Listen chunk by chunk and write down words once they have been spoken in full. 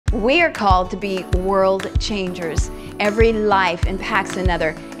We are called to be world changers. Every life impacts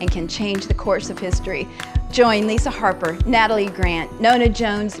another and can change the course of history. Join Lisa Harper, Natalie Grant, Nona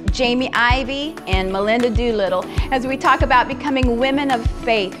Jones, Jamie Ivey, and Melinda Doolittle as we talk about becoming women of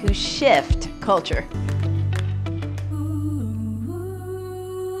faith who shift culture.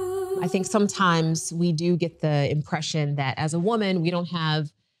 I think sometimes we do get the impression that as a woman, we don't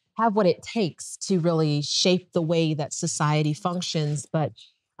have what it takes to really shape the way that society functions. But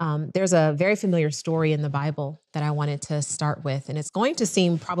there's a very familiar story in the Bible that I wanted to start with. And it's going to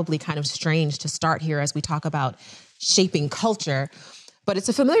seem probably kind of strange to start here as we talk about shaping culture. But it's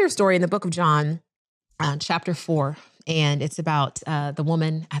a familiar story in the book of John, chapter 4. And it's about the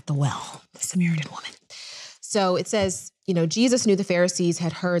woman at the well, the Samaritan woman. So it says, Jesus knew the Pharisees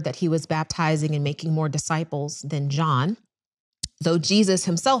had heard that he was baptizing and making more disciples than John. Though Jesus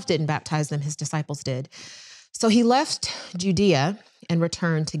himself didn't baptize them, his disciples did. So he left Judea and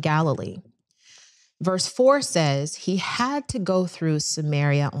returned to Galilee. Verse 4 says he had to go through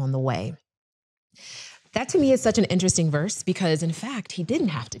Samaria on the way. That to me is such an interesting verse because, in fact, he didn't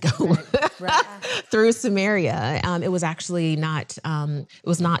have to go through Samaria. It was actually not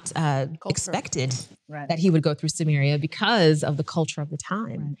expected that he would go through Samaria because of the culture of the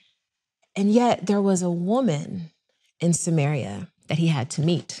time. Right. And yet there was a woman in Samaria that he had to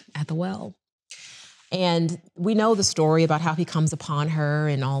meet at the well. And we know the story about how he comes upon her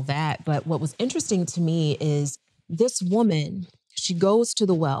and all that. But what was interesting to me is this woman, she goes to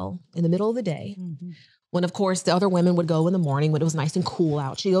the well in the middle of the day, when, of course, the other women would go in the morning when it was nice and cool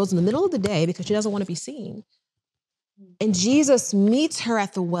out. She goes in the middle of the day because she doesn't want to be seen. And Jesus meets her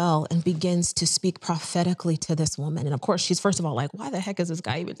at the well and begins to speak prophetically to this woman. And of course, she's first of all like, why the heck is this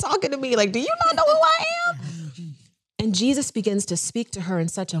guy even talking to me? Like, do you not know who I am? And Jesus begins to speak to her in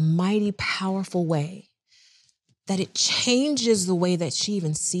such a mighty, powerful way that it changes the way that she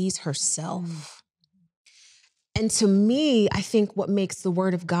even sees herself. And to me, I think what makes the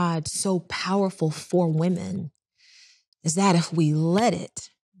word of God so powerful for women is that if we let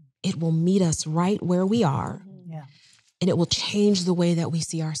it, it will meet us right where we are. And it will change the way that we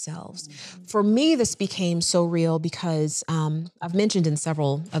see ourselves. For me, this became so real because I've mentioned in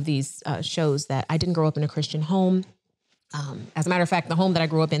several of these shows that I didn't grow up in a Christian home. As a matter of fact, the home that I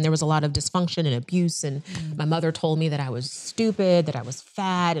grew up in, there was a lot of dysfunction and abuse. And my mother told me that I was stupid, that I was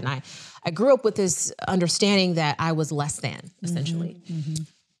fat. And I grew up with this understanding that I was less than, essentially.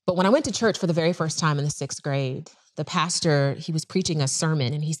 But when I went to church for the very first time in the 6th grade, the pastor, he was preaching a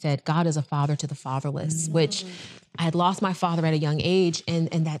sermon and he said, God is a father to the fatherless, which I had lost my father at a young age. And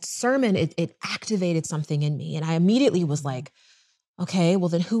that sermon, it activated something in me. And I immediately was like, okay, well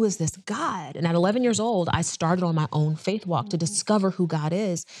then who is this God? And at 11 years old, I started on my own faith walk to discover who God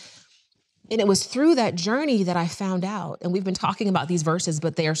is. And it was through that journey that I found out, and we've been talking about these verses,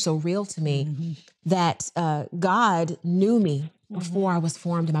 but they are so real to me, that God knew me before I was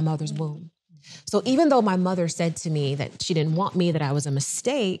formed in my mother's womb. So even though my mother said to me that she didn't want me, that I was a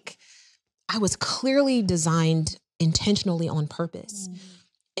mistake, I was clearly designed intentionally on purpose.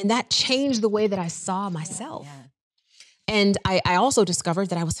 And that changed the way that I saw myself. And I also discovered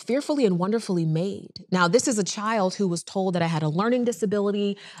that I was fearfully and wonderfully made. Now, this is a child who was told that I had a learning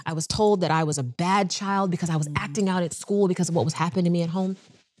disability. I was told that I was a bad child because I was acting out at school because of what was happening to me at home.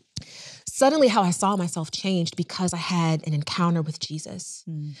 Suddenly, how I saw myself changed because I had an encounter with Jesus.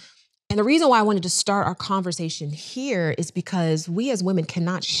 And the reason why I wanted to start our conversation here is because we as women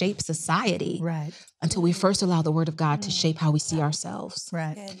cannot shape society until we first allow the word of God to shape how we see ourselves.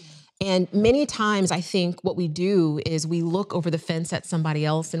 And many times I think what we do is we look over the fence at somebody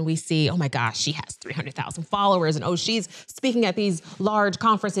else and we see, oh my gosh, she has 300,000 followers and oh, she's speaking at these large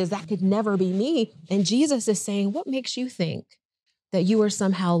conferences. That could never be me. And Jesus is saying, what makes you think that you are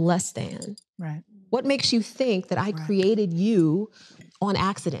somehow less than? What makes you think that I created you on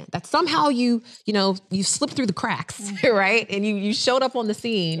accident, that somehow you slipped through the cracks, right? And you showed up on the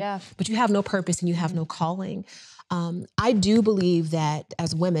scene, but you have no purpose and you have no calling. I do believe that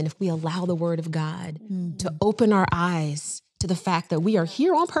as women, if we allow the word of God to open our eyes to the fact that we are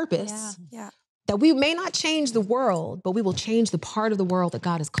here on purpose, that we may not change the world, but we will change the part of the world that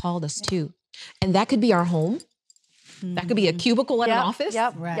God has called us to. And that could be our home. That could be a cubicle at an office.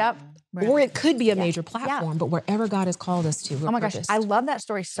 Or it could be a major platform, but wherever God has called us to, we're Oh my gosh, purposed. I love that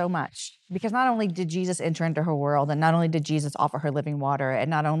story so much because not only did Jesus enter into her world and not only did Jesus offer her living water and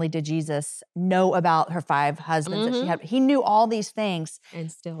not only did Jesus know about her 5 husbands that she had, he knew all these things. And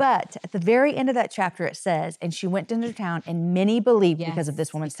still. But at the very end of that chapter, it says, and she went into town and many believed because of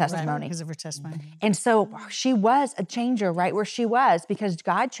this woman's testimony. Because of her testimony. And so she was a changer right where she was because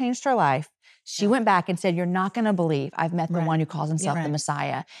God changed her life. She went back and said, you're not going to believe. I've met the one who calls himself the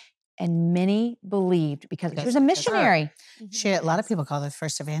Messiah. And many believed because she was a missionary. A lot of people call her the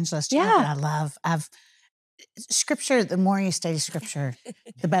first evangelist. Yeah. I've Scripture, the more you study Scripture,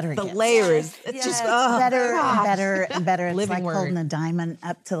 the better it gets. The layers. It's just better and better and better. It's Living like word. holding a diamond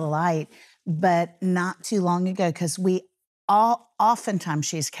up to the light. But not too long ago, because oftentimes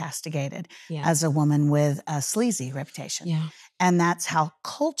she's castigated as a woman with a sleazy reputation. Yeah. And that's how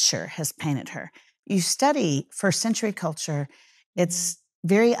culture has painted her. You study first century culture, it's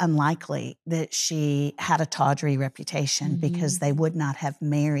very unlikely that she had a tawdry reputation because they would not have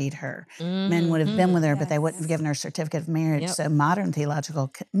married her. Men would have been with her, but they wouldn't have given her a certificate of marriage. So modern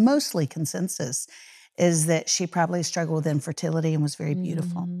theological, mostly consensus, is that she probably struggled with infertility and was very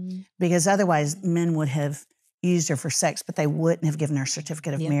beautiful. Because otherwise, men would have used her for sex, but they wouldn't have given her a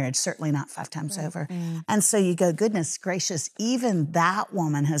certificate of marriage, certainly not 5 times over. And so you go, goodness gracious, even that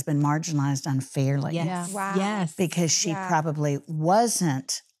woman has been marginalized unfairly. Yes. Wow. Yes. Because she probably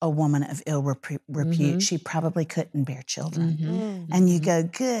wasn't a woman of ill repute. She probably couldn't bear children. And you go,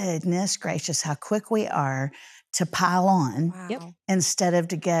 goodness gracious, how quick we are to pile on instead of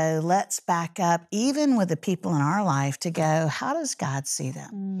to go, let's back up, even with the people in our life, to go, how does God see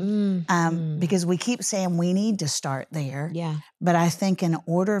them? Because we keep saying we need to start there. Yeah. But I think in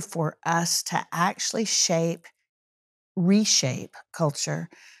order for us to actually reshape culture,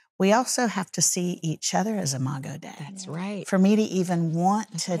 we also have to see each other as Imago Dei. That's right. For me to even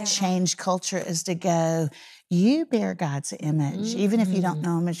want to change culture is to go, you bear God's image, even if you don't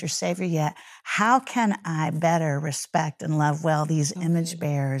know him as your Savior yet. How can I better respect and love well these image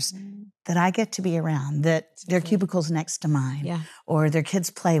bearers that I get to be around, that their cubicle's next to mine, or their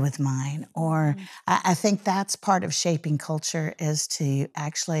kids play with mine? Or I think that's part of shaping culture, is to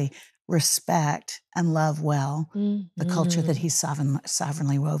actually respect and love well the culture that he's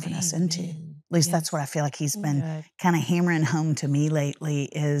sovereignly woven us into. At least that's what I feel like he's been kind of hammering home to me lately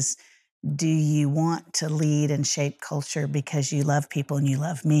is, do you want to lead and shape culture because you love people and you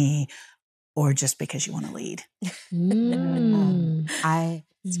love me, or just because you want to lead?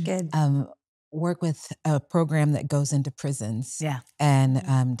 It's good. Work with a program that goes into prisons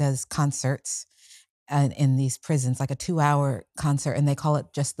and does concerts in these prisons, like a 2-hour concert, and they call it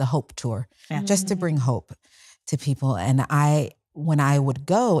just the Hope Tour, just to bring hope to people. And when I would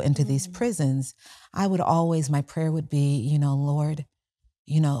go into these prisons, I would always, my prayer would be, Lord,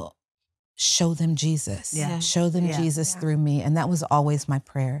 show them Jesus. Show them Jesus through me. And that was always my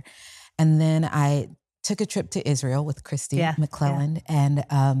prayer. And then I took a trip to Israel with Christy McClelland,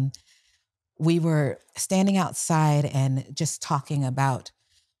 and we were standing outside and just talking about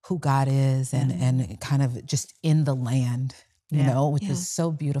who God is and kind of just in the land, which was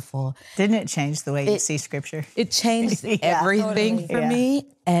so beautiful. Didn't it change the way you see Scripture? It changed everything for me.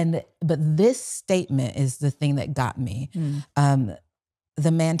 But this statement is the thing that got me.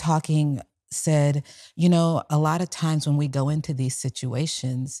 The man talking said, a lot of times when we go into these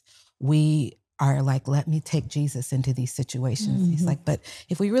situations, we are like, let me take Jesus into these situations. He's like, but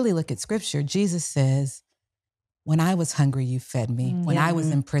if we really look at Scripture, Jesus says, when I was hungry, you fed me. When I was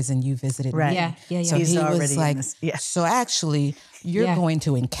in prison, you visited me. So He's he already was like, so actually, you're going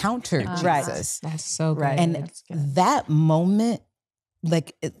to encounter Jesus. That's so good. And that moment,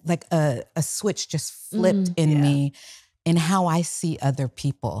 like a switch just flipped in me in how I see other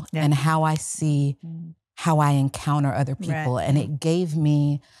people and how I see how I encounter other people. And it gave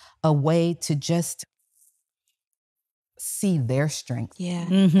me a way to just see their strength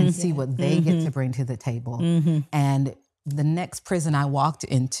and see what they get to bring to the table. And the next prison I walked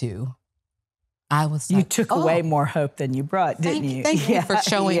into, I was you like, took away more hope than you brought, didn't you? Thank you for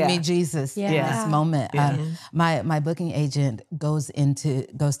showing me Jesus in this moment. My booking agent goes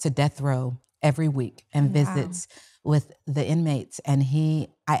to death row every week and visits with the inmates. And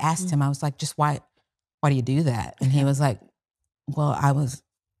I asked him, I was like, just why do you do that? And he was like, well, I was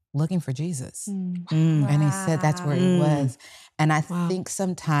looking for Jesus. And he said that's where he was. And I think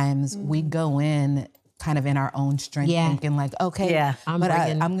sometimes we go in kind of in our own strength, thinking like, okay, I'm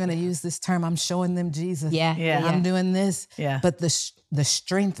going to use this term. I'm showing them Jesus. I'm doing this. But the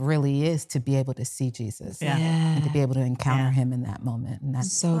strength really is to be able to see Jesus and to be able to encounter him in that moment. And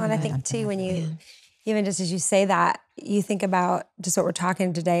that's so. And I think too, when you, even just as you say that, you think about just what we're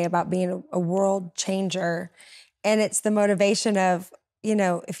talking today about being a world changer. And it's the motivation of,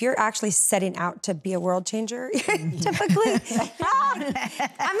 if you're actually setting out to be a world changer, typically, I'm going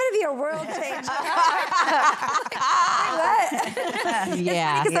to be a world changer. What?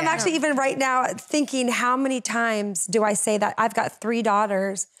 Because I'm actually even right now thinking, how many times do I say that? I've got 3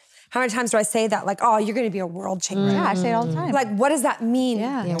 daughters. How many times do I say that? Like, oh, you're going to be a world changer. Yeah, I say it all the time. Like, what does that mean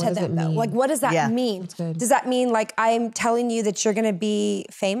what to does them, it though? mean? Like, what does that mean? good. Does that mean, like, I'm telling you that you're going to be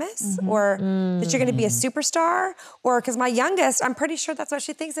famous or that you're going to be a superstar? Or, because my youngest, I'm pretty sure that's what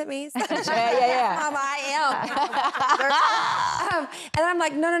she thinks it means. Mom, I am. And I'm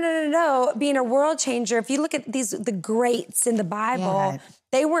like, no. Being a world changer, if you look at the greats in the Bible,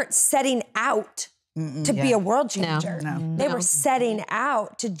 they weren't setting out to be a world changer. They were setting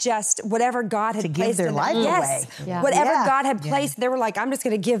out to just whatever God had placed give their in life them. away. Whatever God had placed, they were like, I'm just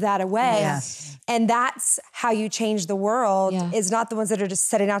going to give that away. And that's how you change the world. Is not the ones that are just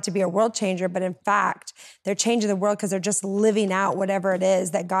setting out to be a world changer, but in fact, they're changing the world because they're just living out whatever it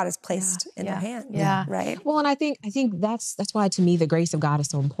is that God has placed in their hands. Right. Well, and I think that's why, to me, the grace of God is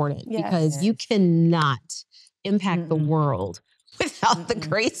so important, because you cannot impact the world without the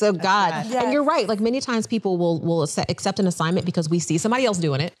grace of God. And you're right. Like, many times people will accept an assignment because we see somebody else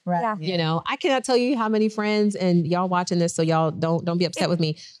doing it. You know, I cannot tell you how many friends, and y'all watching this, so y'all don't be upset with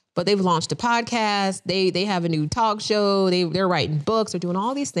me, but they've launched a podcast. They have a new talk show. They're writing books. They're doing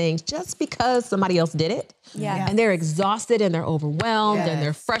all these things just because somebody else did it. And they're exhausted and they're overwhelmed and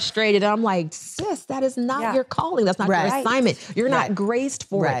they're frustrated. And I'm like, sis, that is not your calling. That's not your assignment. You're not graced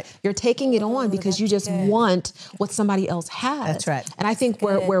for it. You're taking it on because you just want what somebody else has. That's right. And I think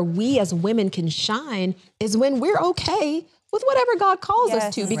where we as women can shine is when we're okay with whatever God calls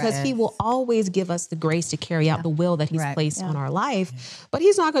us to, because he will always give us the grace to carry out the will that he's placed on our life. But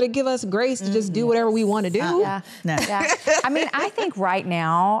he's not going to give us grace to just do whatever we want to do. I mean, I think right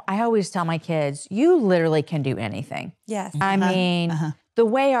now, I always tell my kids, you literally can do anything. I mean, the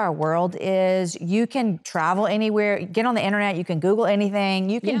way our world is, you can travel anywhere, get on the internet, you can Google anything,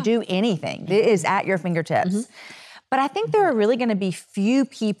 you can do anything. It is at your fingertips. But I think there are really going to be few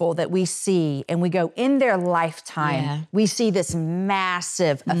people that we see and we go, in their lifetime, we see this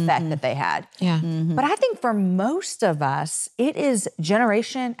massive effect that they had. But I think for most of us, it is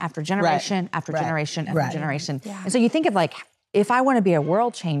generation after generation after generation after generation. And so you think of, like, if I want to be a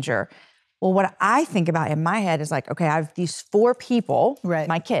world changer, well, what I think about in my head is like, okay, I have these 4 people,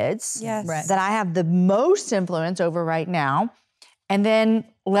 my kids, that I have the most influence over right now. And then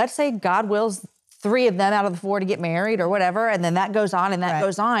let's say God wills 3 of them out of the 4 to get married or whatever. And then that goes on and that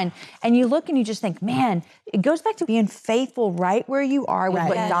goes on. And you look and you just think, man, it goes back to being faithful right where you are with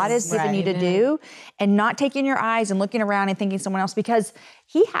what God has given you to do, and not taking your eyes and looking around and thinking someone else, because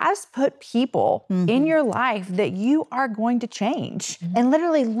he has put people in your life that you are going to change. And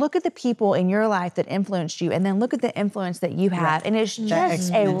literally look at the people in your life that influenced you, and then look at the influence that you have. And it's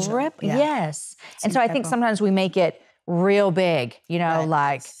just a rip. And so I think sometimes we make it real big, you know,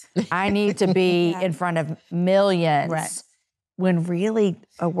 like, I need to be in front of millions, when really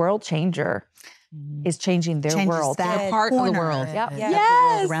a world changer is changing their world. They're part of the world.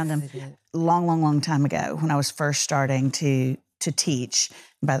 Around them. Long time ago, when I was first starting to teach.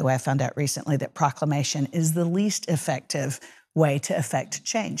 And by the way, I found out recently that proclamation is the least effective way to affect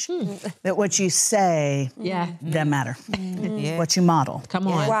change. That what you say doesn't matter. What you model. Come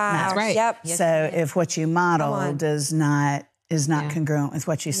on. Wow. That's right. So if what you model is not congruent with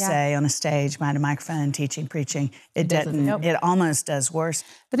what you say on a stage, behind a microphone, teaching, preaching, it doesn't. It almost does worse.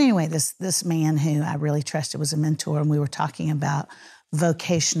 But anyway, this man who I really trusted was a mentor, and we were talking about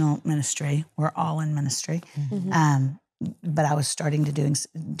vocational ministry. We're all in ministry. But I was starting to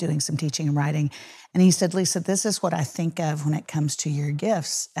doing some teaching and writing. And he said, Lisa, this is what I think of when it comes to your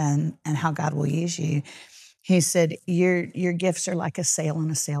gifts and how God will use you. He said, your gifts are like a sail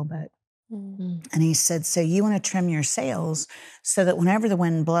on a sailboat. And he said, so you want to trim your sails so that whenever the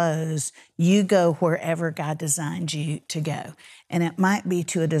wind blows, you go wherever God designed you to go. And it might be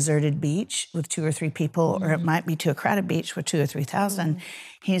to a deserted beach with 2 or 3 people, or it might be to a crowded beach with 2,000 or 3,000.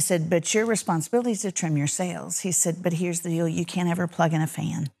 He said, but your responsibility is to trim your sails. He said, but here's the deal. You can't ever plug in a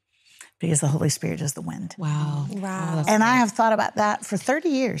fan, because the Holy Spirit is the wind. Wow. And I have thought about that for 30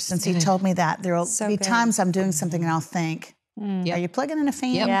 years since he told me that. There will be times I'm doing something and I'll think, are you plugging in a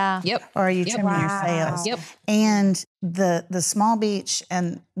fan? Or are you trimming your sails? And the small beach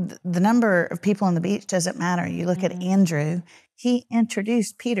and the number of people on the beach doesn't matter. You look at Andrew, he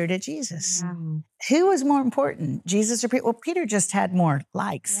introduced Peter to Jesus. Who was more important, Jesus or Peter? Well, Peter just had more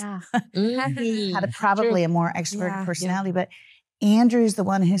likes. He had probably a more extroverted personality, but Andrew's the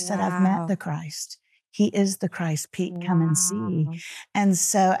one who said, I've met the Christ. He is the Christ. Pete, come and see. And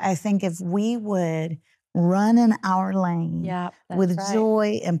so I think if we would run in our lane with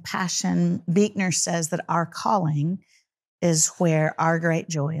joy and passion, Buechner says that our calling is where our great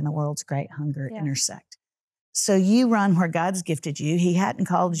joy and the world's great hunger intersect. So you run where God's gifted you. He hadn't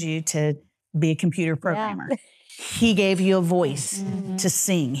called you to be a computer programmer. He gave you a voice to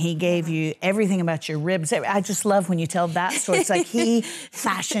sing. He gave you everything about your ribs. I just love when you tell that story. It's like He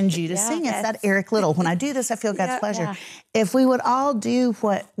fashioned you to sing. It's that Eric Little. When I do this, I feel God's pleasure. Yeah. If we would all do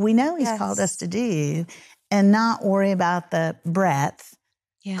what we know He's called us to do and not worry about the breadth,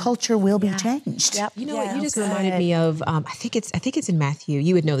 culture will be changed. Yep. You know what? You just reminded me of. I think it's in Matthew.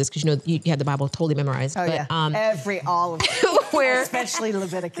 You would know this because you had the Bible totally memorized. Oh but, all of it. Where, especially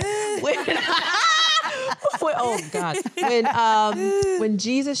Leviticus. Oh God! When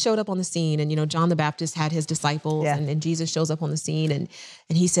Jesus showed up on the scene, and John the Baptist had his disciples, and Jesus shows up on the scene, and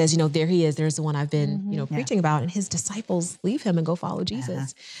he says, there he is. There's the one I've been preaching about, and his disciples leave him and go follow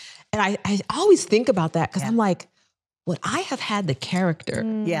Jesus. And I always think about that because I'm like, would I have had the character?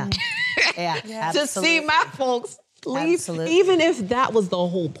 To see my folks leave, even if that was the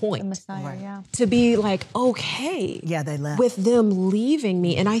whole point. The Messiah, to be like, okay, they left with them leaving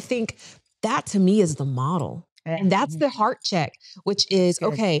me, and I think that to me is the model. And that's the heart check, which is,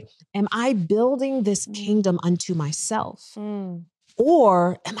 okay, am I building this kingdom unto myself?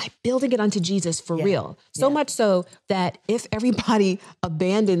 Or am I building it unto Jesus for real? So much so that if everybody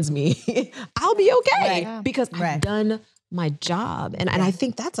abandons me, I'll be okay because I've done my job. And I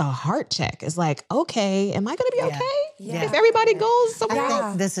think that's a heart check. It's like, okay, am I going to be okay if everybody goes somewhere else? I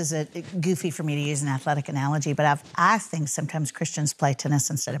think this is goofy for me to use an athletic analogy, but I think sometimes Christians play tennis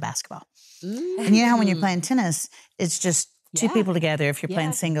instead of basketball. And you know how when you're playing tennis, it's just two people together if you're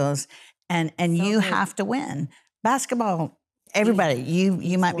playing singles, and you have to win. Basketball, everybody,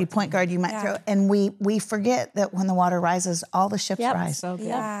 you might be point guard, you might throw, and we forget that when the water rises, all the ships rise. So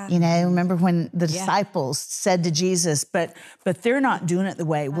good. Remember when the disciples said to Jesus, but they're not doing it the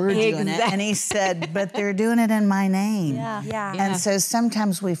way we're doing it. And He said, but they're doing it in my name. And so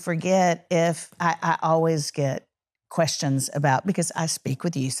sometimes we forget. If I always get questions about, because I speak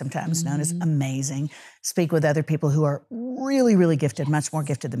with you sometimes, Nona's amazing, speak with other people who are really, really gifted, much more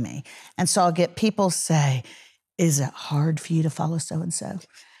gifted than me. And so I'll get people say, is it hard for you to follow so-and-so?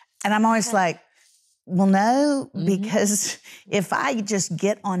 And I'm always like, well, no, because if I just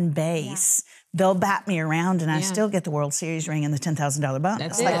get on base, they'll bat me around and I still get the World Series ring and the $10,000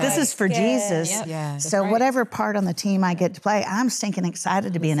 bonus. This is for Jesus. So whatever part on the team I get to play, I'm stinking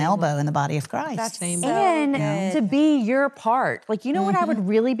excited to be an elbow in the body of Christ. And to be your part. Like, what I would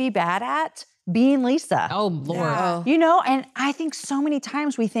really be bad at? Being Lisa. Oh, Lord. And I think so many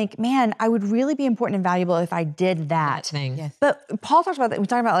times we think, man, I would really be important and valuable if I did that. Yes. But Paul talks about that. We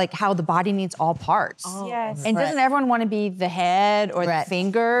talk about like how the body needs all parts. And doesn't everyone want to be the head or the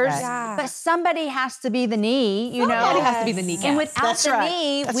fingers? But somebody has to be the knee, Somebody has to be the kneecap. And without the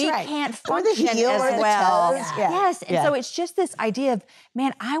knee, we can't function as well. Yes. And so it's just this idea of,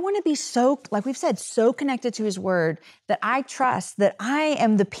 man, I want to be so, like we've said, so connected to His word that I trust that I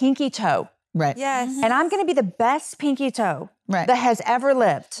am the pinky toe. And I'm going to be the best pinky toe that has ever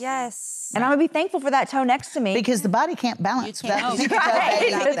lived. Yes. And I'm going to be thankful for that toe next to me. Because the body can't balance. That's It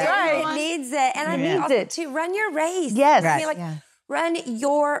needs it. And I mean, also to run your race. Yes. I mean, run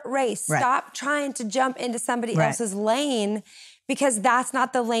your race. Stop trying to jump into somebody else's lane, because that's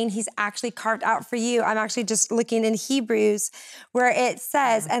not the lane He's actually carved out for you. I'm actually just looking in Hebrews where it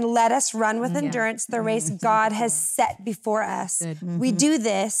says, and let us run with endurance the race God has set before us. We do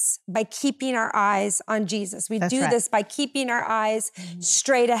this by keeping our eyes on Jesus. We do this by keeping our eyes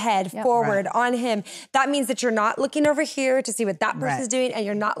straight ahead, forward on Him. That means that you're not looking over here to see what that person's doing, and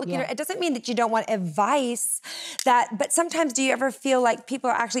you're not looking it doesn't mean that you don't want advice, but sometimes do you ever feel like people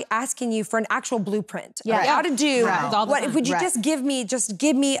are actually asking you for an actual blueprint of how to do what? Would you just give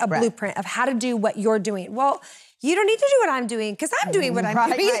me a blueprint of how to do what you're doing? Well, you don't need to do what I'm doing, because I'm doing what I'm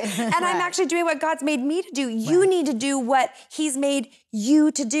doing. And I'm actually doing what God's made me to do. You need to do what He's made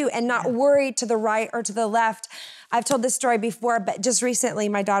you to do and not worry to the right or to the left. I've told this story before, but just recently,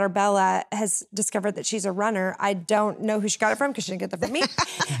 my daughter Bella has discovered that she's a runner. I don't know who she got it from, because she didn't get that from me.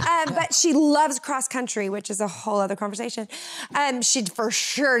 But she loves cross country, which is a whole other conversation. She for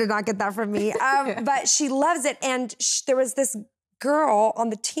sure did not get that from me. But she loves it. And there was this girl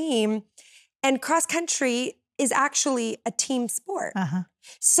on the team, and cross country is actually a team sport.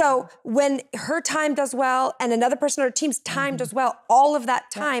 So when her time does well and another person on her team's time does well, all of that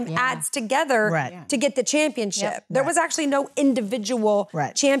time adds together to get the championship. There was actually no individual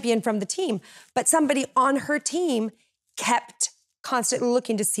champion from the team, but somebody on her team kept constantly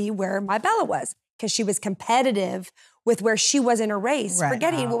looking to see where my Bella was, because she was competitive with where she was in her race,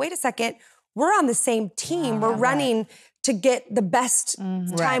 forgetting, well, wait a second, we're on the same team. We're running to get the best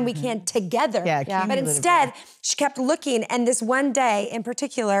time we can together. But instead, she kept looking. And this one day in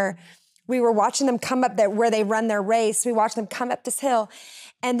particular, we were watching them come up there where they run their race. We watched them come up this hill.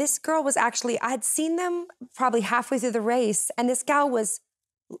 And this girl was actually, I had seen them probably halfway through the race, and this gal was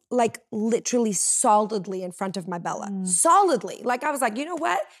like literally solidly in front of my Bella. Solidly. Like I was like, you know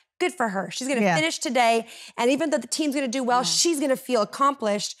what? Good for her. She's gonna finish today. And even though the team's gonna do well, she's gonna feel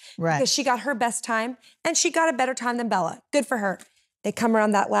accomplished because she got her best time and she got a better time than Bella. Good for her. They come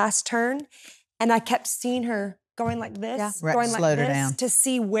around that last turn and I kept seeing her going like this, going like this down to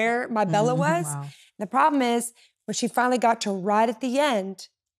see where my Bella was. Wow. The problem is when she finally got to right at the end,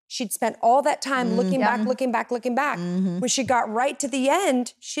 she'd spent all that time looking back, looking back, looking back. When she got right to the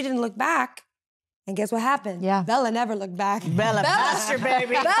end, she didn't look back. And guess what happened? Bella never looked back. Bella passed her,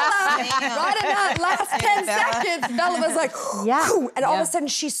 baby. Bella, right in that last 10 seconds, Bella was like, whew, and all of a sudden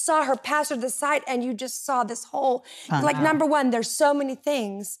she saw her pass her to the side and you just saw this whole, like number one, there's so many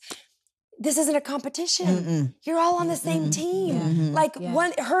things. This isn't a competition. You're all on the same team. Like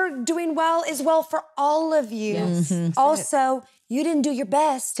her doing well is well for all of you. Also, you didn't do your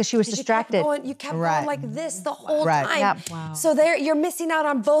best. Because she was distracted. You kept going like this the whole time. So you're missing out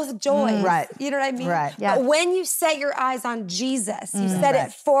on both joys. You know what I mean? But when you set your eyes on Jesus, you set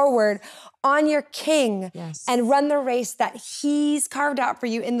it forward on your King and run the race that He's carved out for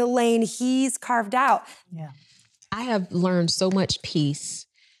you in the lane He's carved out. I have learned so much peace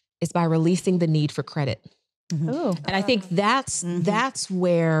is by releasing the need for credit. And I think that's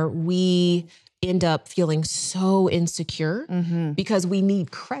where we end up feeling so insecure because we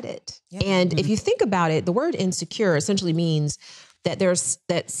need credit. And if you think about it, the word insecure essentially means that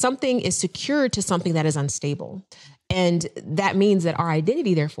that something is secured to something that is unstable. And that means that our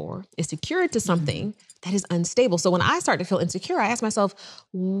identity, therefore, is secured to something that is unstable. So when I start to feel insecure, I ask myself,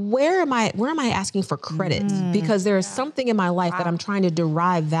 where am I asking for credit? Because there is something in my life that I'm trying to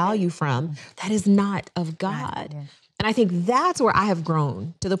derive value from that is not of God. And I think that's where I have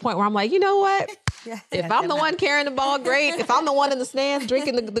grown to the point where I'm like, you know what? If I'm the one carrying the ball, great. If I'm the one in the stands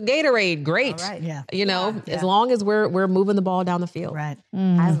drinking the Gatorade, great. You know, as long as we're moving the ball down the field.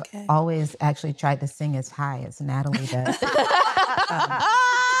 I've always actually tried to sing as high as Natalie does.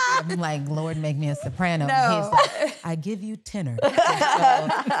 I'm like, Lord, make me a soprano. And he's like, I give you tenor.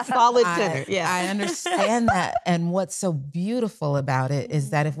 Solid tenor. I understand that. And what's so beautiful about it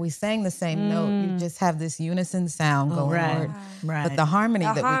is that if we sang the same note, you just have this unison sound going on. But the harmony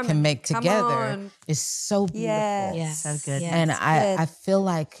that we can make together is so beautiful. So good. And I feel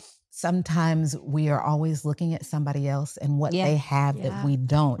like sometimes we are always looking at somebody else and what they have that we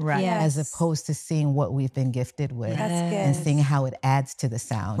don't, as opposed to seeing what we've been gifted with and seeing how it adds to the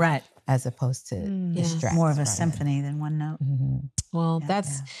sound, as opposed to distract. More of a symphony than one note. Well,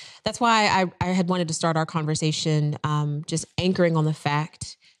 that's why I had wanted to start our conversation just anchoring on the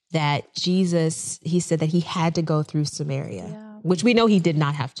fact that Jesus, He said that He had to go through Samaria, which we know He did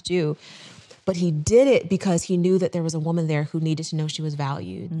not have to do. But He did it because He knew that there was a woman there who needed to know she was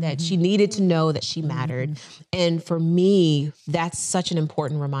valued, that she needed to know that she mattered. And for me, that's such an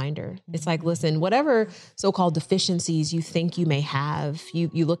important reminder. It's like, listen, whatever so-called deficiencies you think you may have,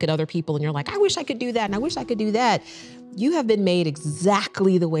 you look at other people and you're like, I wish I could do that and I wish I could do that. You have been made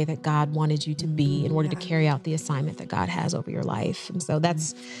exactly the way that God wanted you to be in order to carry out the assignment that God has over your life. And so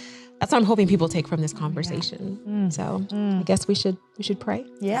that's what I'm hoping people take from this conversation. So I guess we should pray.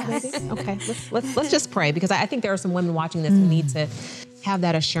 Yes. Maybe? Okay. Let's just pray, because I think there are some women watching this who need to have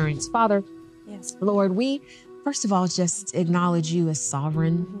that assurance. Father, Lord, we first of all just acknowledge You as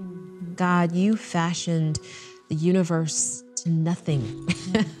sovereign. God, You fashioned the universe to nothing.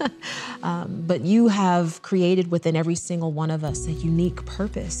 But You have created within every single one of us a unique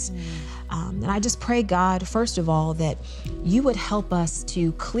purpose. And I just pray, God, first of all, that You would help us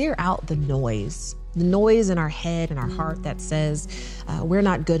to clear out the noise in our head and our heart that says we're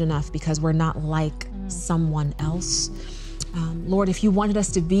not good enough because we're not like someone else. Lord, if You wanted us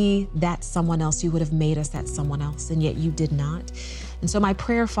to be that someone else, You would have made us that someone else, and yet You did not. And so my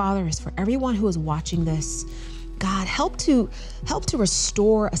prayer, Father, is for everyone who is watching this, God, help to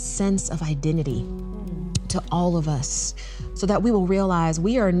restore a sense of identity to all of us, so that we will realize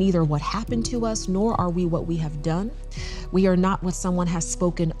we are neither what happened to us, nor are we what we have done. We are not what someone has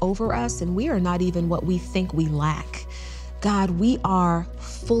spoken over us, and we are not even what we think we lack. God, we are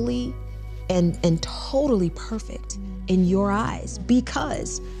fully and totally perfect in Your eyes,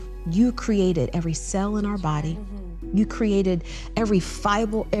 because You created every cell in our body. You created every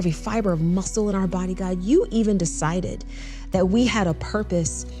fiber of muscle in our body, God. You even decided that we had a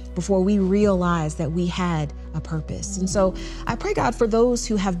purpose before we realized that we had a purpose. And so I pray, God, for those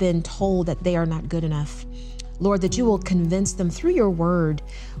who have been told that they are not good enough, Lord, that You will convince them through Your word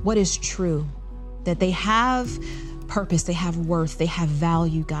what is true, that they have purpose, they have worth, they have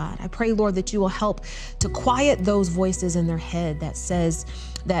value, God. I pray, Lord, that you will help to quiet those voices in their head that says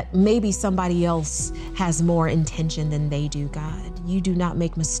that maybe somebody else has more intention than they do, God. You do not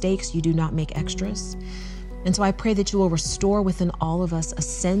make mistakes. You do not make extras. And so I pray that you will restore within all of us a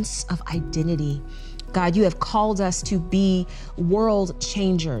sense of identity. God, you have called us to be world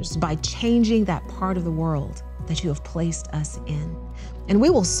changers by changing that part of the world that you have placed us in. And we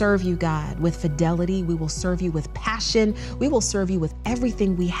will serve you, God, with fidelity. We will serve you with passion. We will serve you with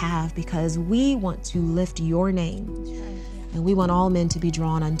everything we have because we want to lift your name. And we want all men to be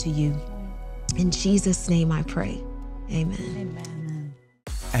drawn unto you. In Jesus' name I pray. Amen. Amen.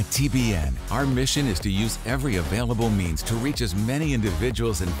 At TBN, our mission is to use every available means to reach as many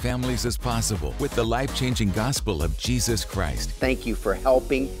individuals and families as possible with the life-changing gospel of Jesus Christ. Thank you for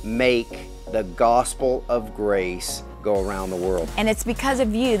helping make the gospel of grace go around the world. And it's because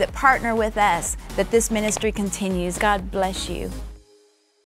of you that partner with us that this ministry continues. God bless you.